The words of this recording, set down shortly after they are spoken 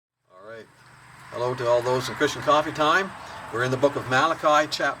Hello to all those in Christian Coffee Time. We're in the book of Malachi,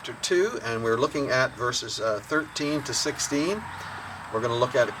 chapter 2, and we're looking at verses 13 to 16. We're going to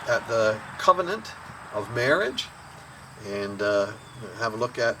look at the covenant of marriage and have a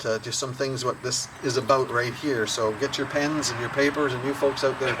look at just some things what this is about right here. So get your pens and your papers, and you folks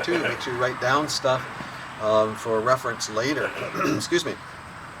out there too, make sure you write down stuff for reference later. Excuse me.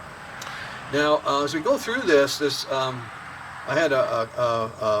 Now, as we go through this, I had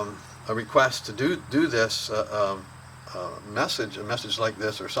a request to do this a message like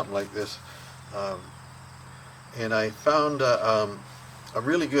this or something like this, and I found a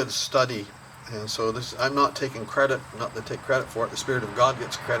really good study. And so this, I'm not taking credit, not to take credit for it. The Spirit of God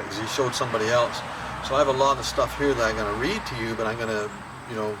gets credit because He showed somebody else. So I have a lot of stuff here that I'm going to read to you, but I'm going to,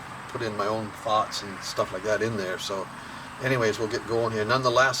 put in my own thoughts and stuff like that in there. So anyways, we'll get going here.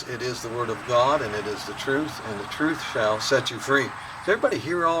 Nonetheless, it is the Word of God, and it is the truth, and the truth shall set you free. Is everybody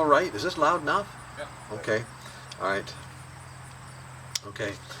here all right? Is this loud enough? Yeah. Okay. All right.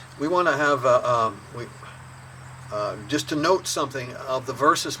 Okay. We want to have just to note something of the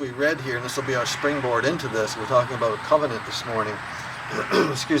verses we read here, and this will be our springboard into this. We're talking about a covenant this morning.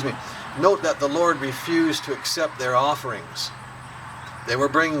 Excuse me. Note that the Lord refused to accept their offerings. They were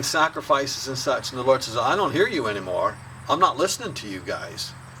bringing sacrifices and such, and the Lord says, I don't hear you anymore. I'm not listening to you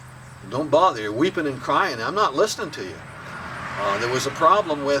guys. Don't bother. You're weeping and crying. I'm not listening to you. There was a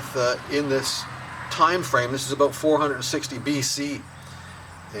problem with, in this time frame, this is about 460 BC,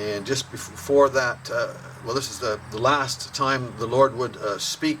 and just before that, this is the last time the Lord would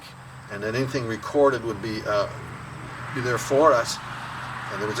speak, and that anything recorded would be there for us,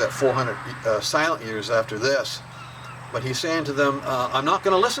 and there was that 400 silent years after this. But He's saying to them, I'm not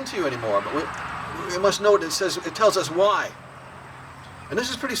going to listen to you anymore. But we must note it tells us why. And this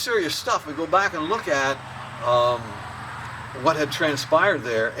is pretty serious stuff. We go back and look at what had transpired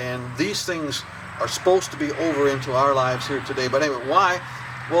there, and these things are supposed to be over into our lives here today. But anyway, why?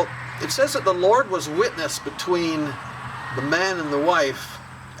 Well, it says that the Lord was witness between the man and the wife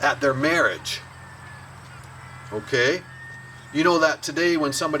at their marriage. Okay? You know that today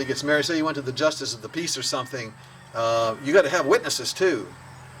when somebody gets married, say you went to the justice of the peace or something, you got to have witnesses too.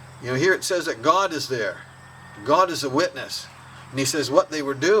 Here it says that God is there. God is a witness. And He says what they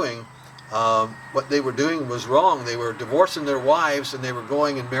were doing was wrong. They were divorcing their wives, and they were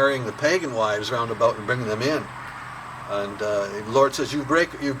going and marrying the pagan wives round about and bringing them in. And the Lord says, you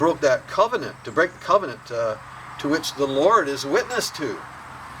broke that covenant, to break the covenant to which the Lord is witness to.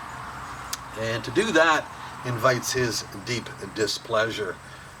 And to do that invites His deep displeasure.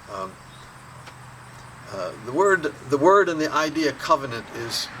 The word and the idea covenant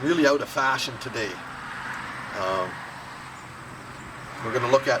is really out of fashion today. We're going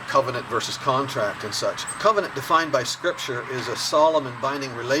to look at covenant versus contract and such. Covenant defined by Scripture is a solemn and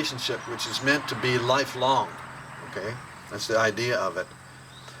binding relationship which is meant to be lifelong. Okay? That's the idea of it.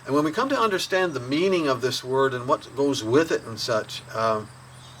 And when we come to understand the meaning of this word and what goes with it and such,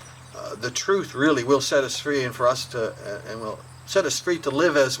 the truth really will set us free, and will set us free to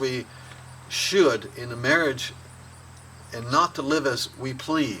live as we should in a marriage, and not to live as we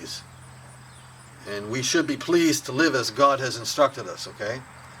please. And we should be pleased to live as God has instructed us, okay?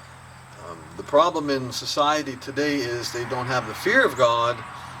 The problem in society today is they don't have the fear of God,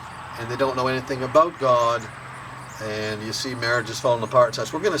 and they don't know anything about God, and you see marriages falling apart and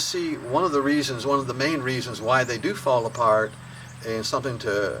such. We're going to see one of the main reasons why they do fall apart, and something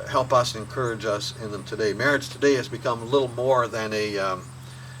to help us and encourage us in them today. Marriage today has become a little more than a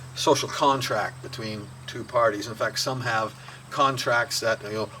social contract between two parties. In fact, some have contracts that,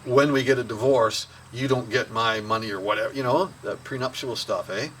 when we get a divorce, you don't get my money or whatever, the prenuptial stuff,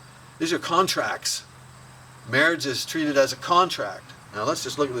 eh? These are contracts. Marriage is treated as a contract. Now let's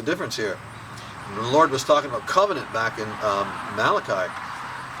just look at the difference here. The Lord was talking about covenant back in Malachi,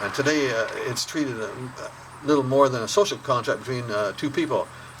 and today it's treated a little more than a social contract between two people,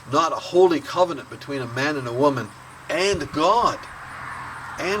 not a holy covenant between a man and a woman and God.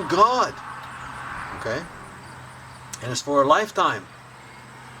 And God. Okay? And it's for a lifetime.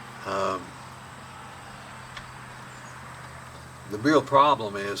 The real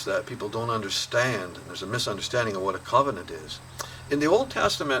problem is that people don't understand, and there's a misunderstanding of what a covenant is. In the Old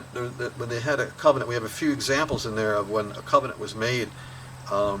Testament, when they had a covenant, we have a few examples in there of when a covenant was made.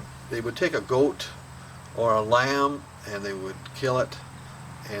 They would take a goat or a lamb, and they would kill it,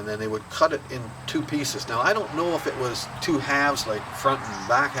 and then they would cut it in two pieces. Now, I don't know if it was two halves, like front and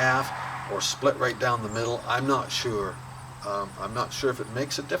back half, or split right down the middle. I'm not sure. I'm not sure if it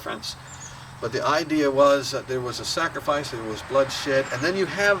makes a difference. But the idea was that there was a sacrifice, there was blood shed, and then you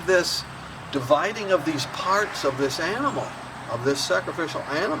have this dividing of these parts of this animal, of this sacrificial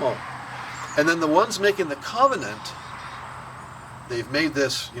animal. And then the ones making the covenant, they've made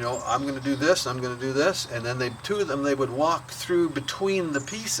this, I'm going to do this, I'm going to do this, and then two of them, they would walk through between the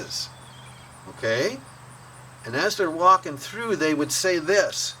pieces. Okay? And as they're walking through, they would say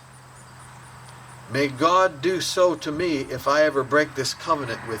this: may God do so to me if I ever break this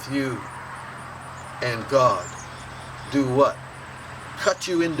covenant with you and God. Do what? Cut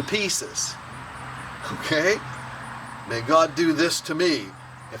you into pieces. Okay? May God do this to me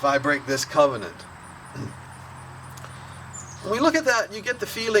if I break this covenant. When we look at that, you get the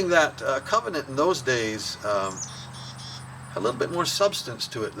feeling that covenant in those days had a little bit more substance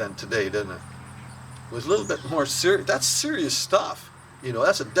to it than today, didn't it? It was a little bit more serious. That's serious stuff.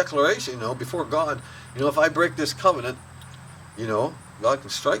 That's a declaration, before God. If I break this covenant, God can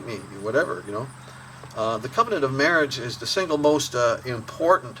strike me, whatever, The covenant of marriage is the single most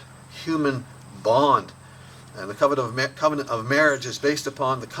important human bond. And the covenant of marriage is based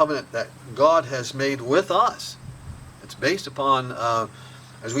upon the covenant that God has made with us. It's based upon,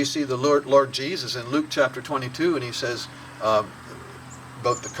 as we see the Lord Jesus in Luke chapter 22, and he says about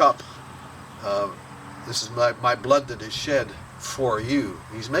the cup, this is my blood that is shed for you.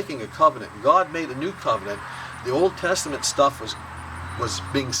 He's making a covenant. God made a new covenant. The Old Testament stuff was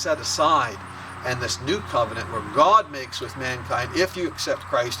being set aside, and this new covenant where God makes with mankind, if you accept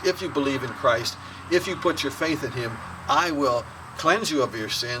Christ, if you believe in Christ, if you put your faith in him, I will cleanse you of your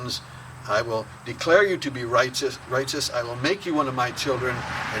sins. I will declare you to be righteous. I will make you one of my children,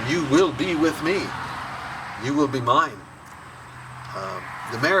 and you will be with me. You will be mine.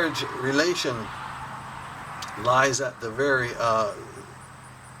 The marriage relation lies at the very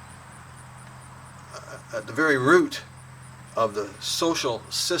root of the social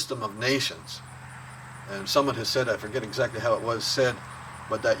system of nations. And someone has said, I forget exactly how it was said,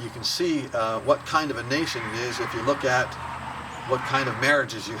 but that you can see what kind of a nation it is if you look at what kind of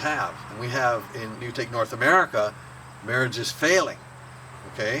marriages you have. And we have, you take North America, marriages failing.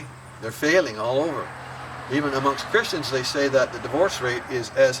 Okay? They're failing all over. Even amongst Christians, they say that the divorce rate is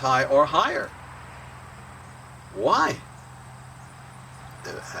as high or higher. Why?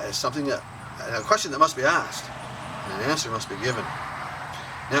 It's a question that must be asked, and an answer must be given.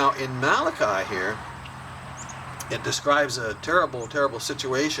 Now, in Malachi here, it describes a terrible, terrible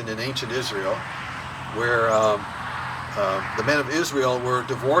situation in ancient Israel, where the men of Israel were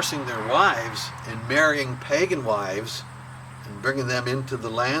divorcing their wives and marrying pagan wives and bringing them into the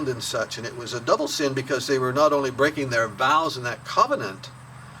land and such. And it was a double sin, because they were not only breaking their vows in that covenant,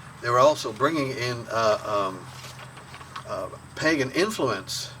 they were also bringing in pagan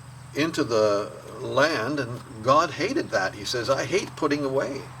influence into the land, and God hated that. He says, I hate putting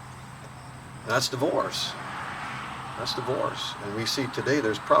away. And that's divorce. That's divorce. And we see today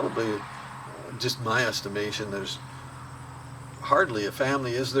there's probably, just my estimation, there's hardly a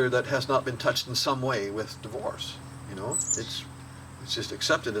family, is there, that has not been touched in some way with divorce. It's just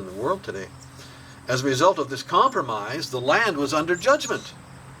accepted in the world today. As a result of this compromise, the land was under judgment.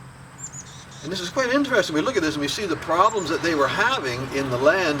 And this is quite interesting. We look at this and we see the problems that they were having in the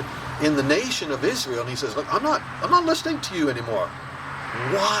land, in the nation of Israel. And he says, look, I'm not listening to you anymore.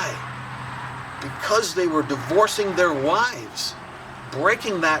 Why? Because they were divorcing their wives,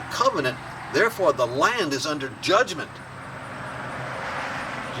 breaking that covenant. Therefore, the land is under judgment.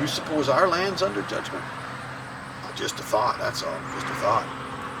 Do you suppose our land's under judgment? Just a thought, that's all. Just a thought.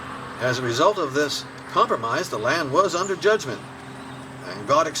 As a result of this compromise, the land was under judgment. And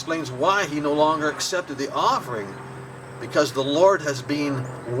God explains why he no longer accepted the offering. Because the Lord has been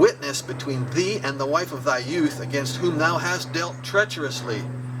witness between thee and the wife of thy youth, against whom thou hast dealt treacherously.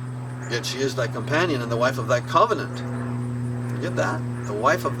 Yet she is thy companion and the wife of thy covenant. You get that? The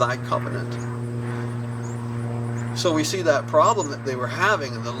wife of thy covenant. So we see that problem that they were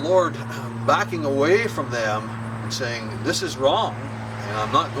having, and the Lord backing away from them and saying, this is wrong, and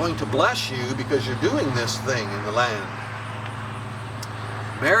I'm not going to bless you because you're doing this thing in the land.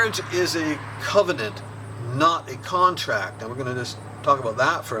 Marriage is a covenant, not a contract. And we're going to just talk about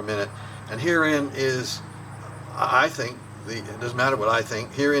that for a minute. And herein is, I think, it doesn't matter what I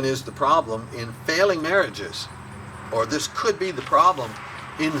think, herein is the problem in failing marriages. Or this could be the problem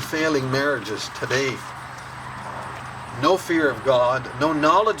in failing marriages today. No fear of God, no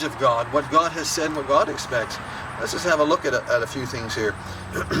knowledge of God, what God has said, what God expects. Let's just have a look at a few things here.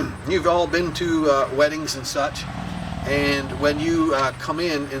 You've all been to weddings and such, and when you come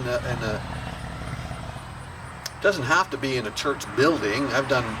in a, it doesn't have to be in a church building. I've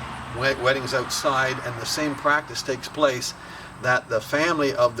done weddings outside, and the same practice takes place, that the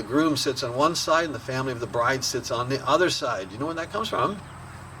family of the groom sits on one side and the family of the bride sits on the other side. You know where that comes from?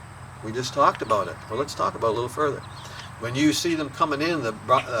 We just talked about it. Well, let's talk about it a little further. When you see them coming in,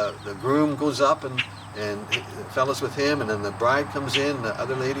 the groom goes up and the fellas with him, and then the bride comes in, the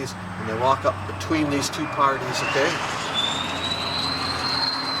other ladies, and they walk up between these two parties, okay?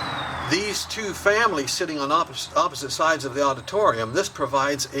 These two families sitting on opposite sides of the auditorium, this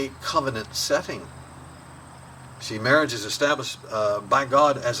provides a covenant setting. See, marriage is established by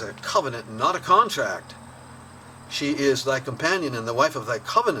God as a covenant, not a contract. She is thy companion and the wife of thy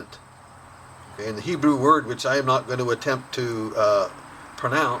covenant. Okay, and the Hebrew word, which I am not going to attempt to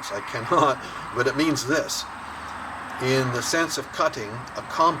pronounce, I cannot, but it means this. In the sense of cutting, a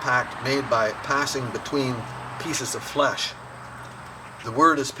compact made by passing between pieces of flesh. The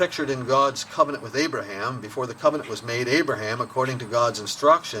word is pictured in God's covenant with Abraham. Before the covenant was made, Abraham, according to God's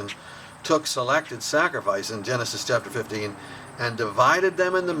instruction, took selected sacrifice in Genesis chapter 15 and divided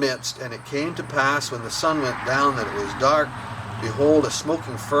them in the midst. And it came to pass when the sun went down that it was dark, behold, a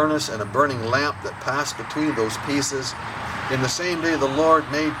smoking furnace and a burning lamp that passed between those pieces. In the same day the Lord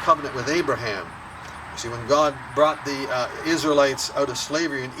made covenant with Abraham. You see, when God brought the Israelites out of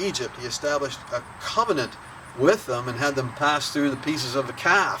slavery in Egypt, he established a covenant with them and had them pass through the pieces of the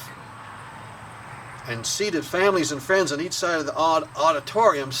calf. And seated families and friends on each side of the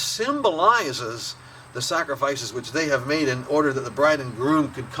auditorium symbolizes the sacrifices which they have made in order that the bride and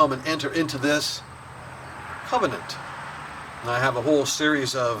groom could come and enter into this covenant. And I have a whole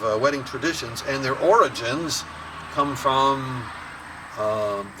series of wedding traditions, and their origins come from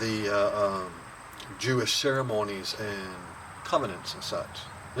the Jewish ceremonies and covenants and such.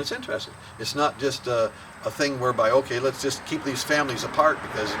 And it's interesting. It's not just a thing whereby, okay, let's just keep these families apart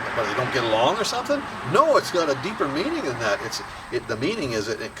because they don't get along or something. No, it's got a deeper meaning than that. The meaning is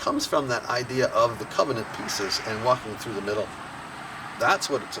that it comes from that idea of the covenant pieces and walking through the middle. That's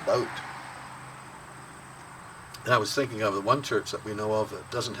what it's about. And I was thinking of the one church that we know of that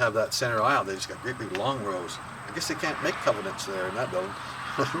doesn't have that center aisle. They just got great big long rows. I guess they can't make covenants there in that building.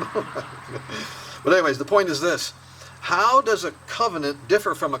 But anyways, the point is this. How does a covenant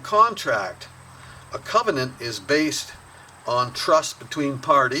differ from a contract? A covenant is based on trust between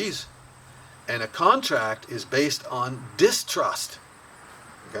parties, and a contract is based on distrust.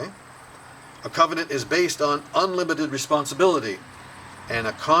 Okay? A covenant is based on unlimited responsibility, and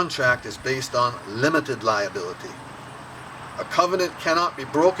a contract is based on limited liability. A covenant cannot be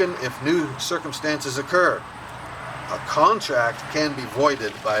broken if new circumstances occur. A contract can be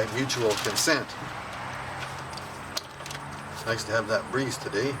voided by mutual consent. It's nice to have that breeze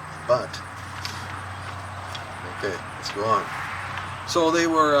today, but okay, let's go on. So they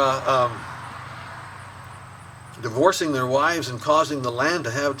were divorcing their wives and causing the land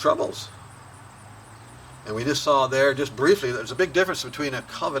to have troubles. And we just saw there, just briefly, there's a big difference between a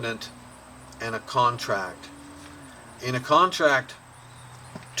covenant and a contract. In a contract,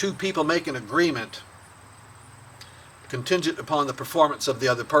 two people make an agreement contingent upon the performance of the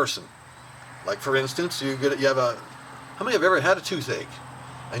other person. Like, for instance, you have a... How many have ever had a toothache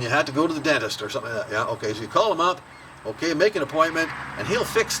and you had to go to the dentist or something like that? Yeah, okay, so you call him up, okay, make an appointment, and he'll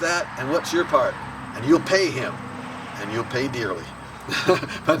fix that, and what's your part? And you'll pay him, and you'll pay dearly.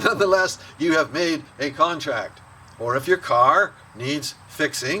 But nonetheless, you have made a contract. Or if your car needs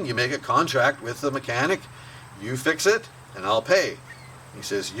fixing, you make a contract with the mechanic. You fix it, and I'll pay. He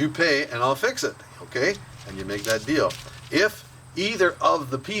says, you pay, and I'll fix it. Okay? And you make that deal. If either of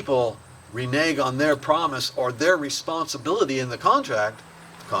the people renege on their promise or their responsibility in the contract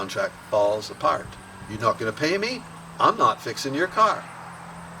falls apart. You're not going to pay me? I'm not fixing your car.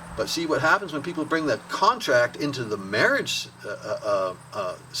 But see what happens when people bring that contract into the marriage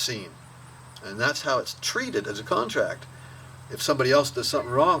scene. And that's how it's treated as a contract. If somebody else does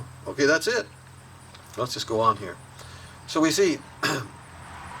something wrong, okay, that's it. Let's just go on here. So we see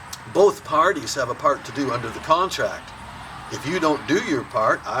both parties have a part to do under the contract. If you don't do your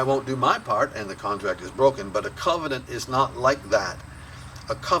part, I won't do my part, and the contract is broken. But a covenant is not like that.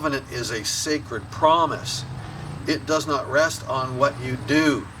 A covenant is a sacred promise. It does not rest on what you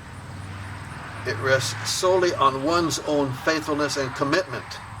do. It rests solely on one's own faithfulness and commitment.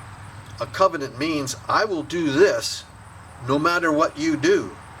 A covenant means, I will do this no matter what you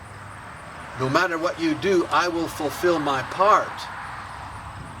do. No matter what you do, I will fulfill my part.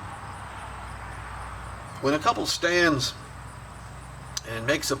 When a couple stands and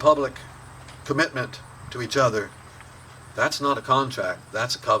makes a public commitment to each other, that's not a contract,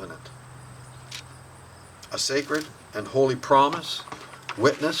 that's a covenant. A sacred and holy promise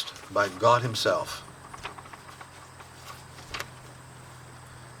witnessed by God Himself.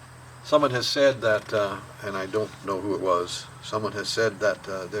 Someone has said that, and I don't know who it was, someone has said that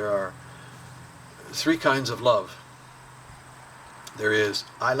there are three kinds of love. There is,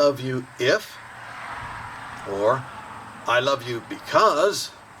 I love you if, or I love you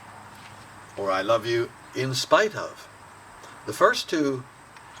because, or I love you in spite of. The first two,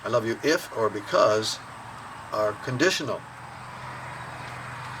 I love you if or because, are conditional.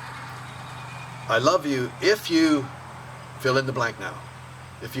 I love you if you fill in the blank now.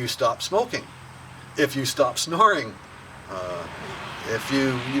 If you stop smoking, if you stop snoring, if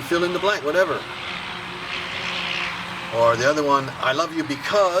you fill in the blank, whatever. Or the other one, I love you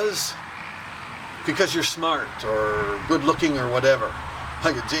because you're smart or good looking or whatever.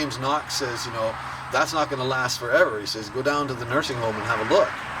 Like James Knox says, that's not going to last forever. He says, go down to the nursing home and have a look.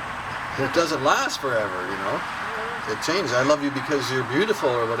 It doesn't last forever, It changes. I love you because you're beautiful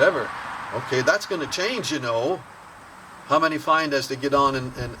or whatever. Okay, that's going to change, How many find as they get on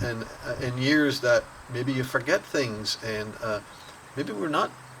in years that maybe you forget things, and maybe we're not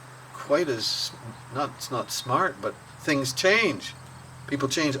quite as, it's not smart, but things change. People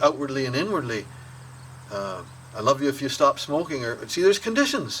change outwardly and inwardly. I love you if you stop smoking. Or see, there's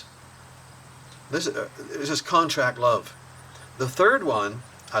conditions. This is contract love. The third one,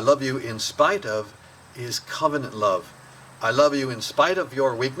 I love you in spite of, is covenant love. I love you in spite of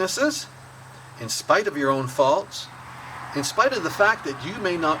your weaknesses, in spite of your own faults, in spite of the fact that you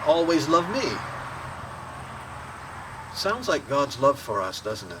may not always love me. Sounds like God's love for us,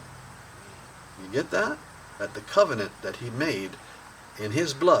 doesn't it? You get that? That the covenant that he made in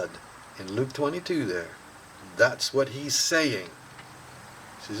his blood in Luke 22 there, that's what he's saying.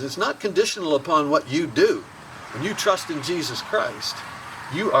 He says it's not conditional upon what you do. When you trust in Jesus Christ,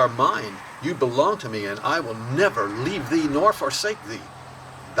 you are mine, you belong to me, and I will never leave thee nor forsake thee.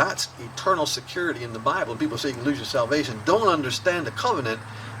 That's eternal security in the Bible. People say you can lose your salvation. Don't understand the covenant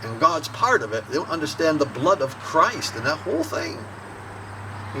and God's part of it. They don't understand the blood of Christ and that whole thing.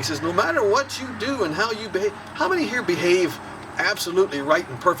 He says, no matter what you do and how you behave, how many here behave absolutely right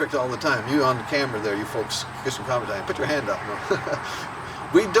and perfect all the time? You on the camera there, you folks, get some comment time. Put your hand up.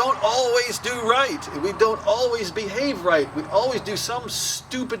 We don't always do right. We don't always behave right. We always do some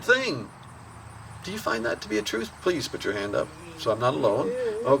stupid thing. Do you find that to be a truth? Please put your hand up so I'm not alone.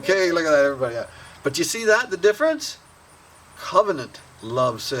 Okay, look at that, everybody. But you see that, the difference? Covenant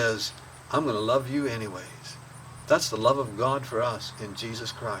love says, I'm going to love you anyways. That's the love of God for us in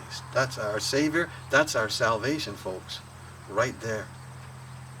Jesus Christ. That's our Savior. That's our salvation, folks. Right there.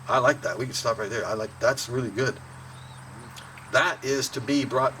 I like that. We can stop right there. That's really good. That is to be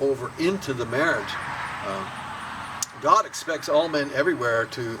brought over into the marriage. God expects all men everywhere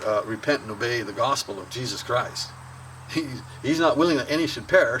to repent and obey the gospel of Jesus Christ. He's not willing that any should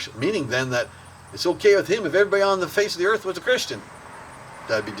perish, meaning then that it's okay with him if everybody on the face of the earth was a Christian.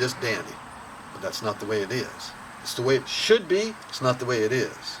 That'd be just dandy. But that's not the way it is. It's the way it should be. It's not the way it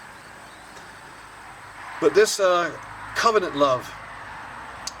is. But this covenant love,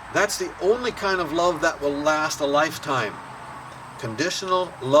 that's the only kind of love that will last a lifetime.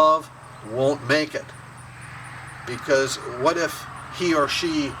 Conditional love won't make it. Because what if he or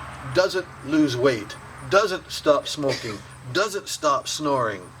she doesn't lose weight, doesn't stop smoking, doesn't stop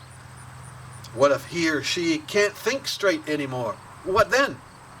snoring? What if he or she can't think straight anymore? What then?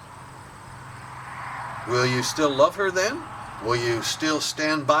 Will you still love her then? Will you still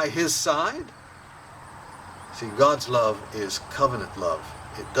stand by his side? See, God's love is covenant love.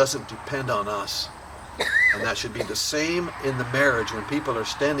 It doesn't depend on us. And that should be the same in the marriage. When people are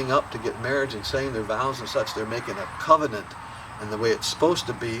standing up to get married and saying their vows and such, they're making a covenant. And the way it's supposed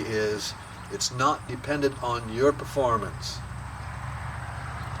to be is, it's not dependent on your performance.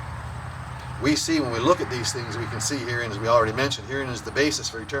 We see, when we look at these things, we can see herein, as we already mentioned, herein is the basis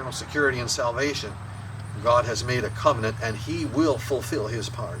for eternal security and salvation. God has made a covenant, and he will fulfill his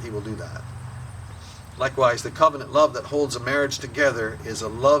part. He will do that. Likewise, the covenant love that holds a marriage together is a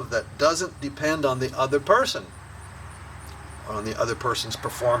love that doesn't depend on the other person, or on the other person's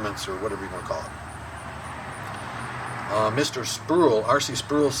performance, or whatever you want to call it. Mr. Sproul, R.C.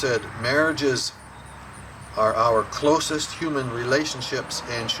 Sproul said, marriages are our closest human relationships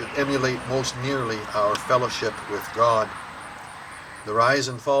and should emulate most nearly our fellowship with God. The rise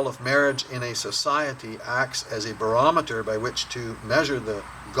and fall of marriage in a society acts as a barometer by which to measure the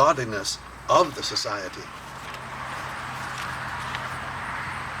godliness of the society.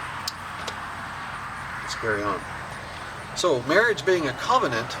 Let's carry on. So, marriage being a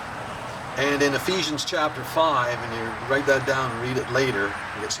covenant, and in Ephesians chapter 5, and you write that down and read it later,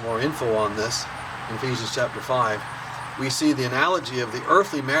 and get some more info on this, in Ephesians chapter 5, we see the analogy of the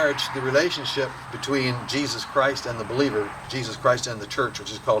earthly marriage, the relationship between Jesus Christ and the believer, Jesus Christ and the church,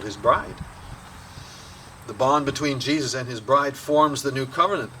 which is called his bride. The bond between Jesus and his bride forms the new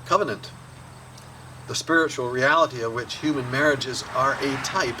covenant, the spiritual reality of which human marriages are a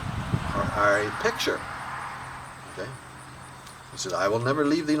type, or are a picture. Okay? He said, I will never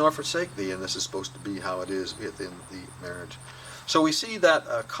leave thee nor forsake thee, and this is supposed to be how it is within the marriage. So we see that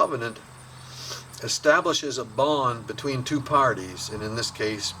a covenant establishes a bond between two parties, and in this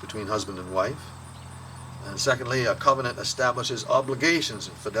case, between husband and wife. And secondly, a covenant establishes obligations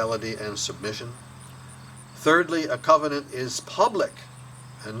in fidelity and submission. Thirdly, a covenant is public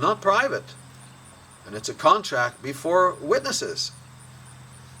and not private, and it's a contract before witnesses.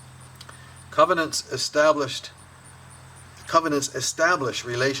 Covenants establish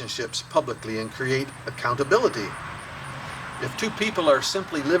relationships publicly and create accountability. If two people are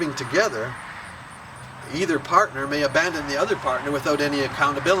simply living together, either partner may abandon the other partner without any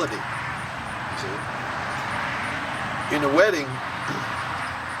accountability. See? In a wedding,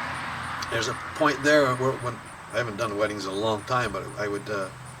 there's a point there where, when I haven't done weddings in a long time, but I would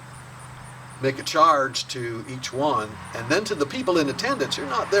make a charge to each one, and then to the people in attendance. You're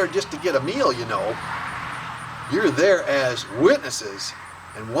not there just to get a meal, you know. You're there as witnesses,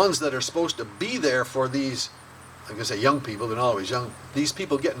 and ones that are supposed to be there for these, I'm going to say young people, they're not always young, these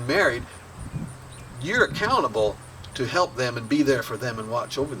people getting married. You're accountable to help them and be there for them and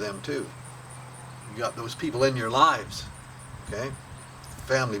watch over them too. You got those people in your lives, okay?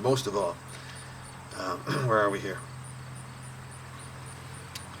 Family, most of all. Where are we here?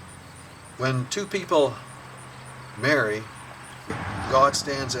 When two people marry, God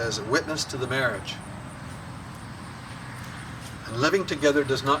stands as a witness to the marriage. And living together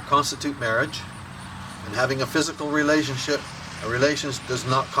does not constitute marriage, and having a physical relationship, a relation does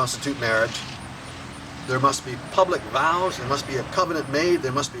not constitute marriage. There must be public vows, there must be a covenant made,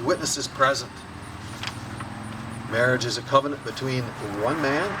 there must be witnesses present. Marriage is a covenant between one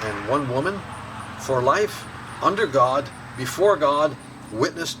man and one woman for life, under God, before God,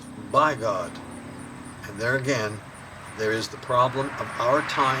 witnessed by God. And there again, there is the problem of our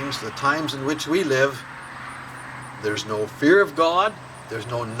times, the times in which we live. There's no fear of God, there's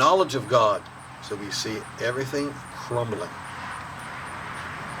no knowledge of God. So we see everything crumbling.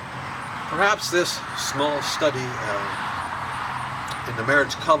 Perhaps this small study in the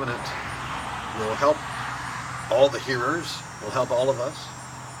marriage covenant will help all the hearers, will help all of us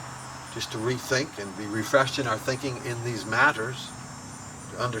just to rethink and be refreshed in our thinking in these matters,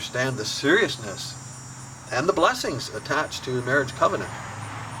 to understand the seriousness and the blessings attached to a marriage covenant.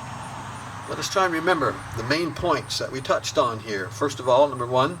 Let us try and remember the main points that we touched on here. First of all, number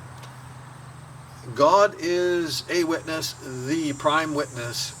one, God is a witness, the prime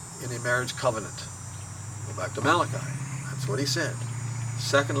witness in a marriage covenant. Go back to Malachi. That's what he said.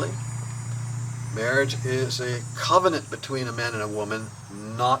 Secondly, marriage is a covenant between a man and a woman,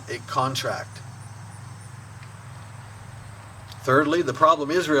 not a contract. Thirdly, the problem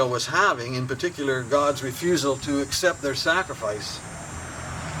Israel was having, in particular God's refusal to accept their sacrifice,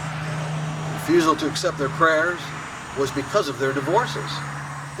 refusal to accept their prayers, was because of their divorces.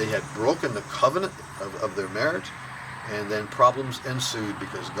 They had broken the covenant of their marriage, and then problems ensued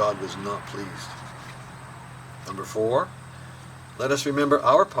because God was not pleased. Number four, let us remember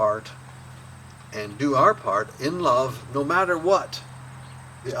our part and do our part in love no matter what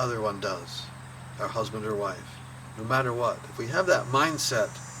the other one does, our husband or wife, no matter what. If we have that mindset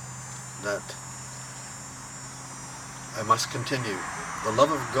that I must continue, the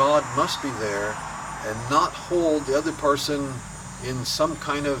love of God must be there, and not hold the other person in some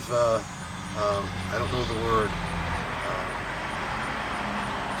kind of, I don't know the word,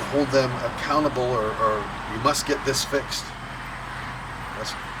 hold them accountable, or you must get this fixed.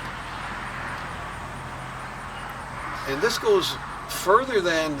 And this goes further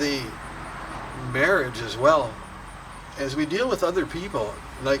than the marriage as well. As we deal with other people,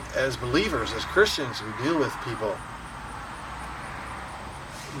 like as believers, as Christians, we deal with people.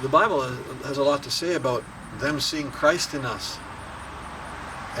 The Bible has a lot to say about them seeing Christ in us.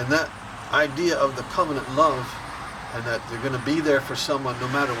 And that idea of the covenant love, and that they're going to be there for someone no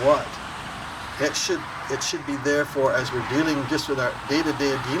matter what. It should be there for as we're dealing just with our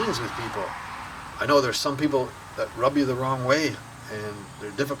day-to-day dealings with people. I know there's some people that rub you the wrong way, and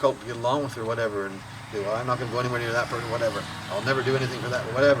they're difficult to get along with or whatever, and say, well, I'm not going to go anywhere near that person, whatever. I'll never do anything for that,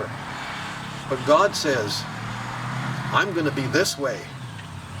 whatever. But God says, I'm going to be this way.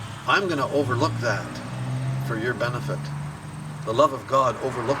 I'm going to overlook that for your benefit. The love of God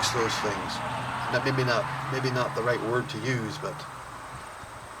overlooks those things. That maybe not the right word to use,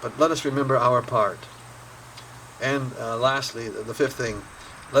 but let us remember our part. And lastly, the fifth thing,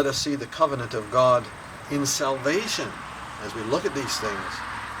 let us see the covenant of God in salvation as we look at these things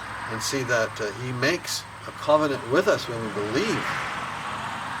and see that He makes a covenant with us when we believe.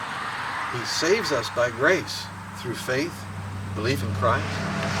 He saves us by grace through faith, belief in Christ.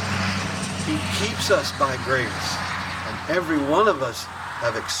 He keeps us by grace and Every one of us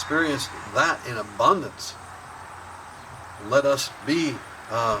have experienced that in abundance. Let us be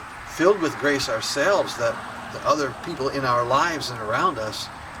filled with grace ourselves, that the other people in our lives and around us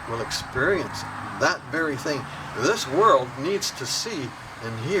will experience that very thing. This world needs to see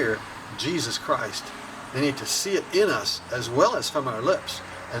and hear Jesus Christ. They need to see it in us as well as from our lips,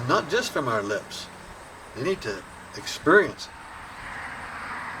 and not just from our lips. They need to experience.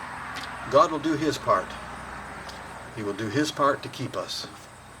 God will do His part. He will do His part to keep us.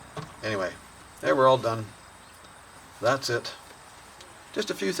 Anyway, there, we're all done. That's it. Just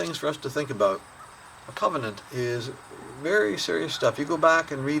a few things for us to think about. A covenant is very serious stuff. You go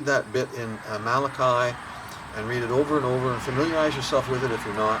back and read that bit in Malachi and read it over and over and familiarize yourself with it if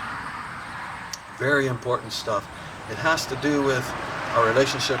you're not. Very important stuff. It has to do with our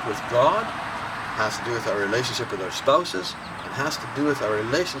relationship with God. It has to do with our relationship with our spouses. It has to do with our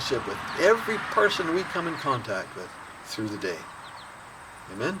relationship with every person we come in contact with through the day.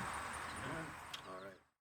 Amen?